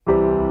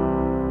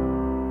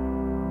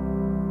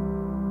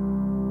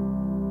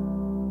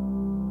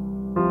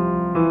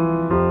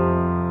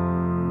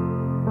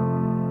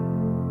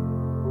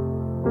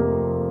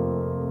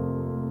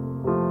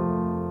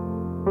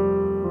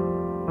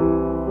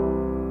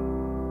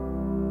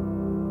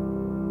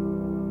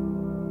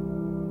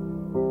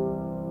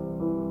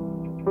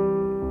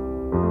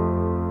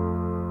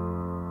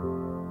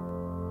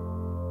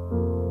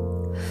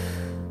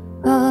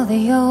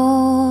the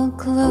old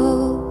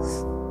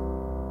clothes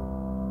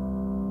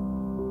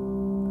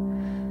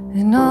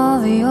and all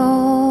the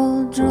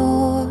old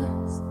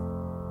drawers,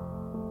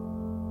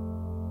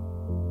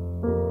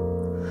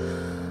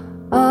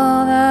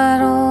 all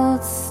that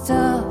old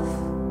stuff.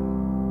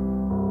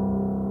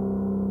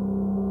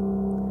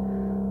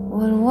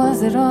 What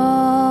was it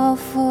all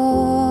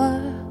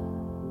for?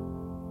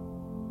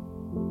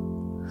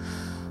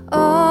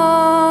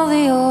 All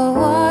the old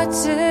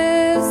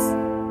watches,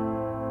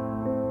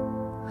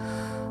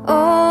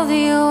 all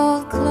the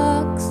old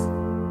clocks.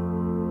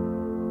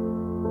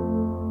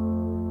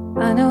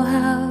 I know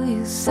how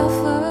you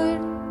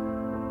suffered,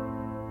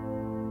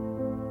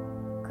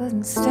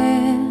 couldn't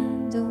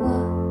stand to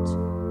watch.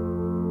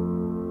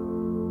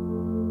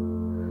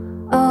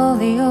 All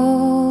the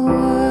old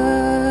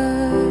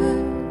words,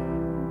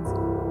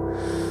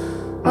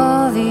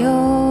 all the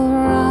old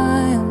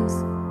rhymes,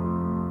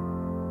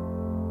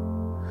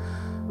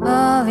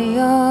 all the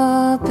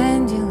old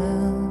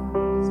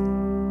pendulums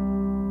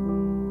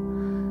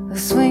are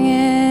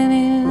swinging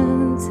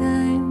in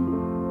time.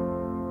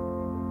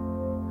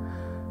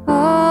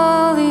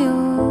 All the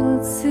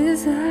old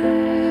scissors,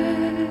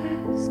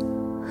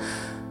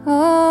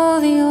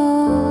 all the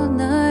old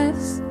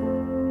knives,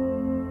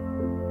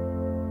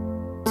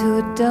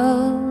 too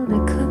dull to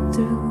cut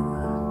through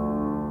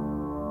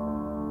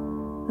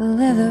the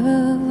leather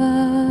of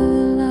our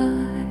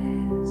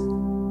lives.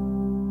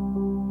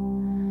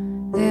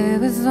 There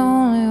was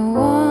only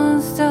one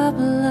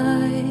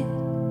stoplight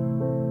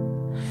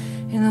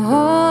in the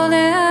whole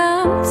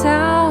damn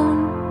town.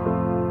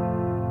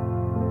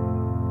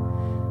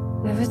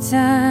 Every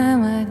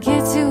time I'd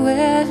get to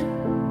it,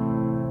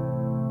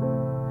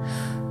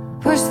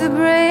 push the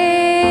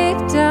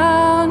brake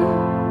down.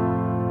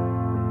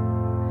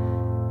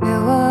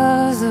 It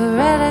was the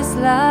reddest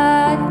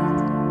light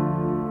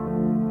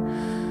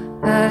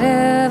I'd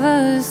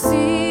ever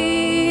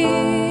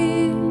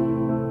seen.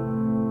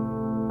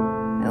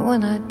 And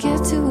when I'd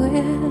get to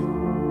it,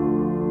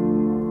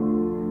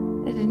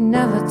 it'd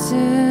never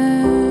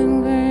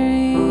turn green.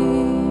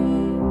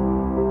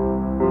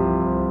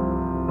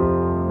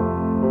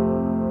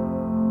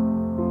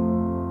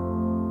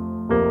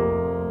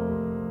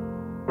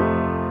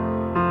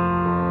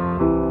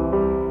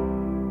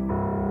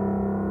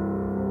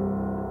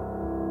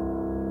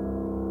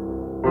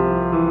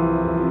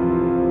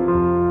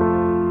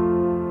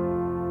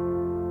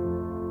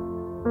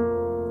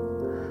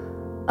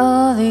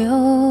 All the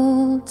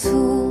old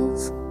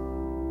tools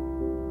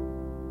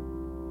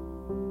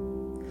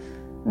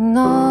and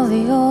all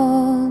the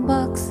old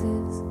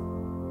boxes,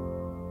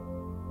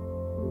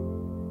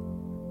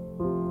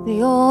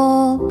 the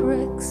old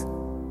bricks,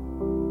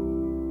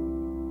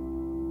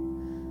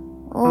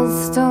 old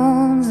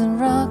stones and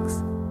rocks,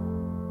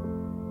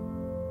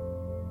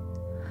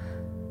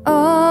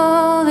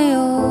 all the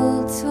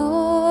old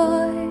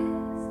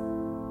toys,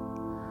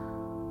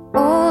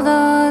 old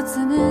odds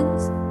and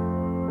ends.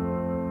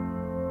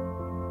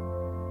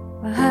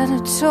 I had a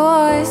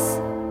choice,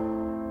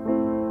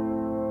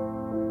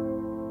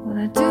 would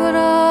I do it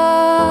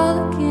all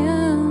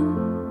again?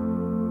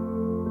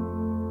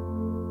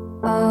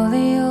 All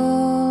the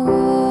old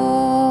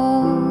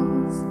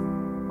walls,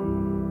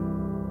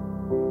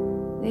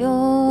 the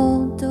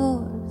old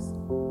doors,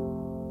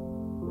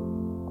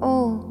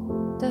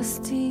 old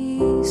dusty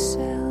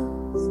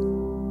shelves,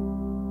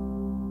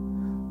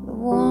 the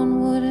worn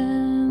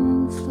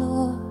wooden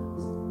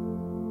floors,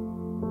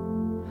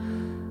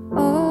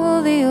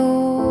 all the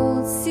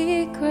old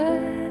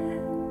secrets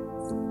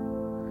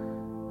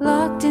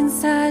locked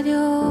inside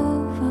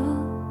your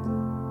vault.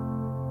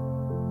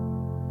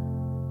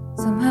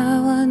 Somehow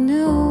I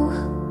knew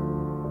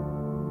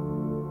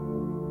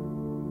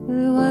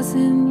it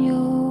wasn't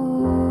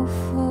your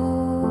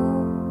fault.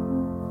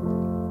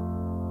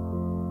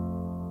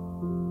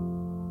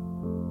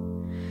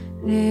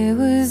 There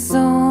was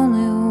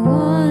only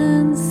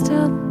one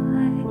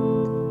stoplight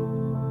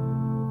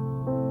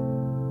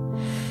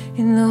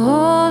in the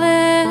whole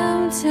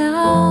damn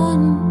town,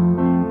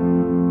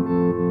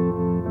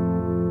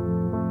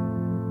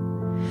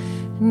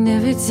 and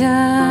every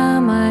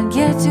time I'd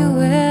get to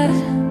it,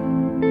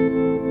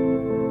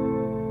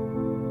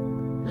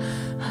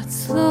 I'd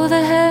slow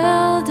the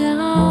hell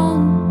down.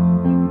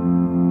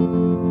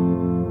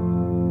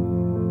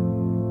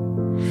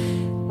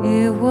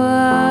 It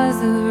was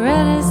the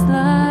reddest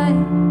light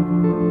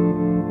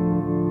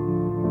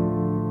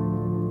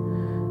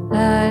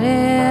I'd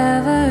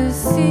ever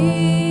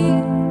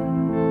seen.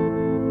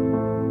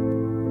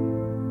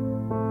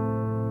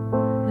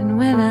 And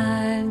when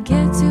I'd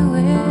get to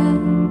it,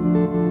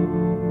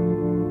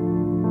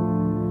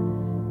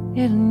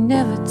 it'll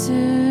never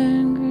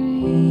turn green.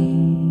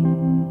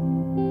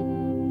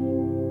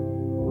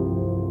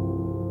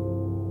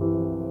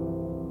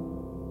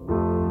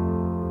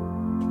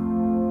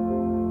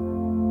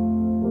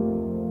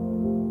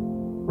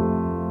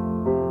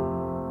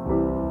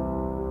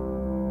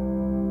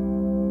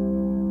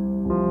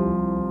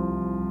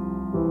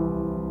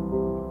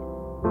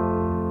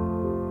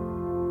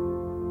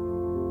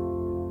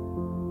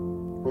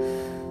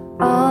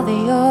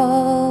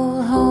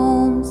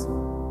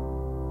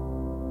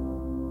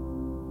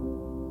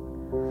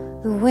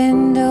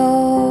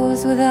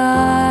 windows with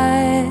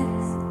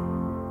eyes,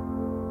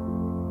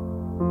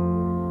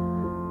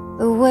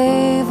 the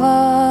wave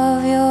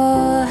of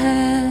your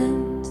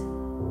hand,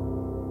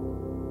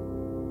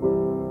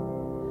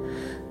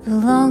 the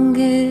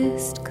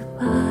longest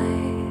goodbye,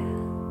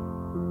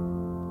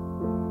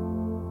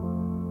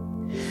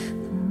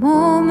 the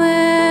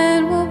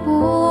moment we're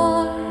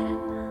born,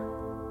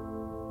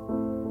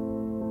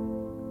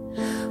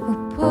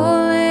 we're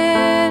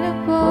pulling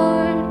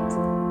apart.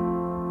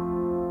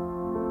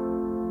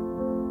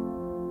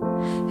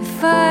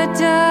 If I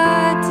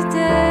died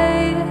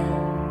today,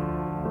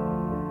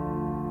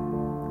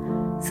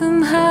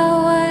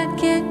 somehow I'd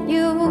get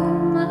you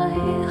my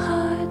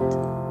heart.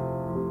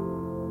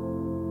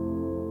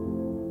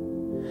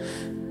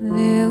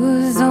 There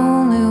was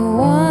only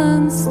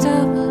one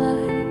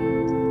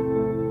stoplight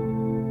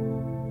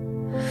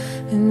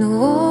in the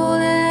whole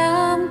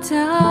damn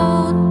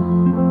town,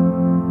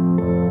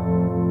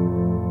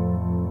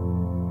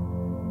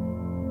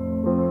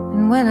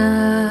 and when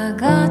I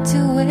got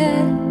to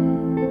it,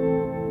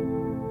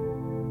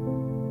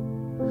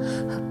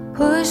 I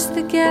pushed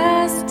the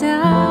gas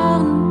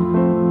down.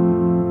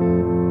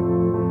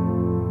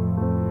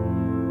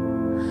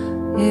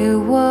 It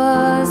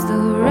was the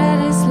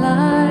reddest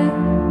light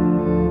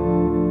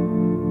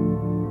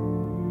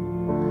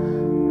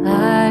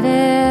I'd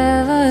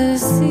ever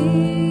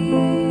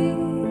seen,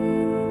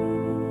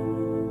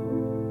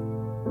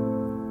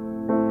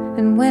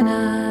 and when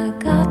I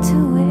got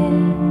to it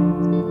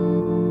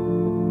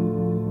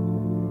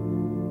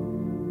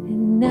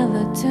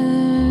never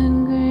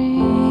turned green.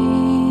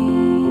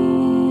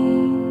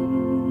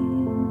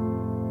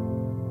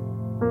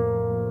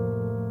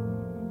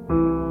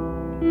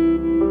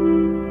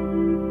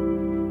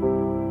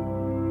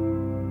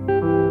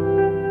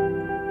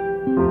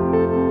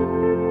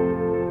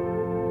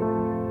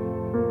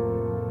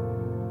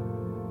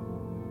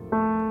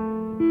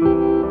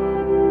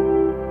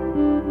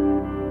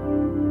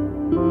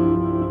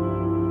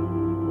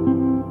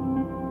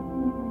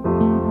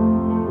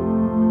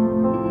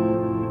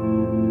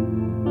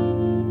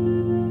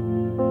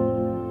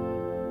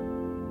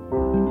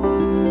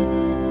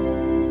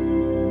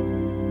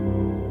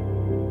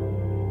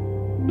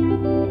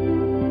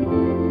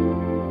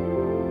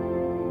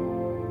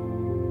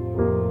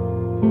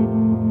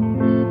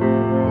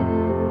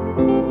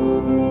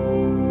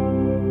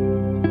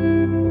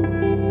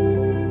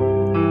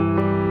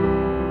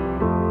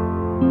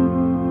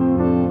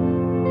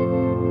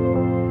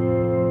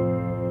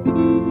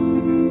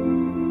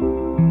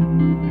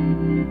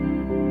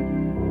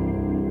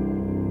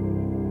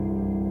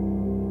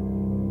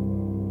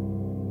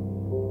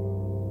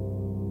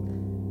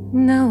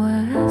 Now I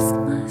ask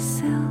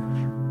myself,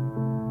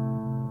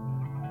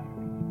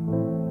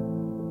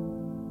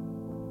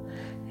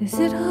 is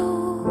it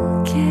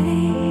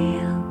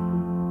okay?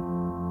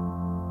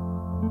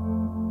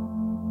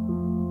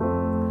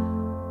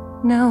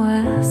 Now I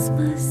ask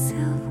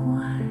myself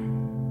why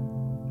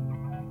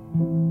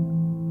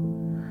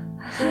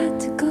I had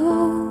to go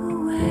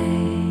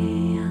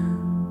away.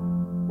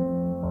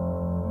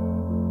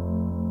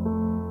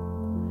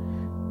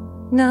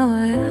 Now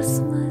I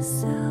ask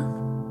myself,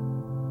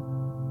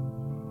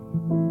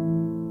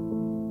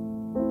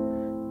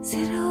 is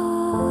it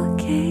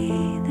okay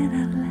that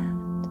I've left?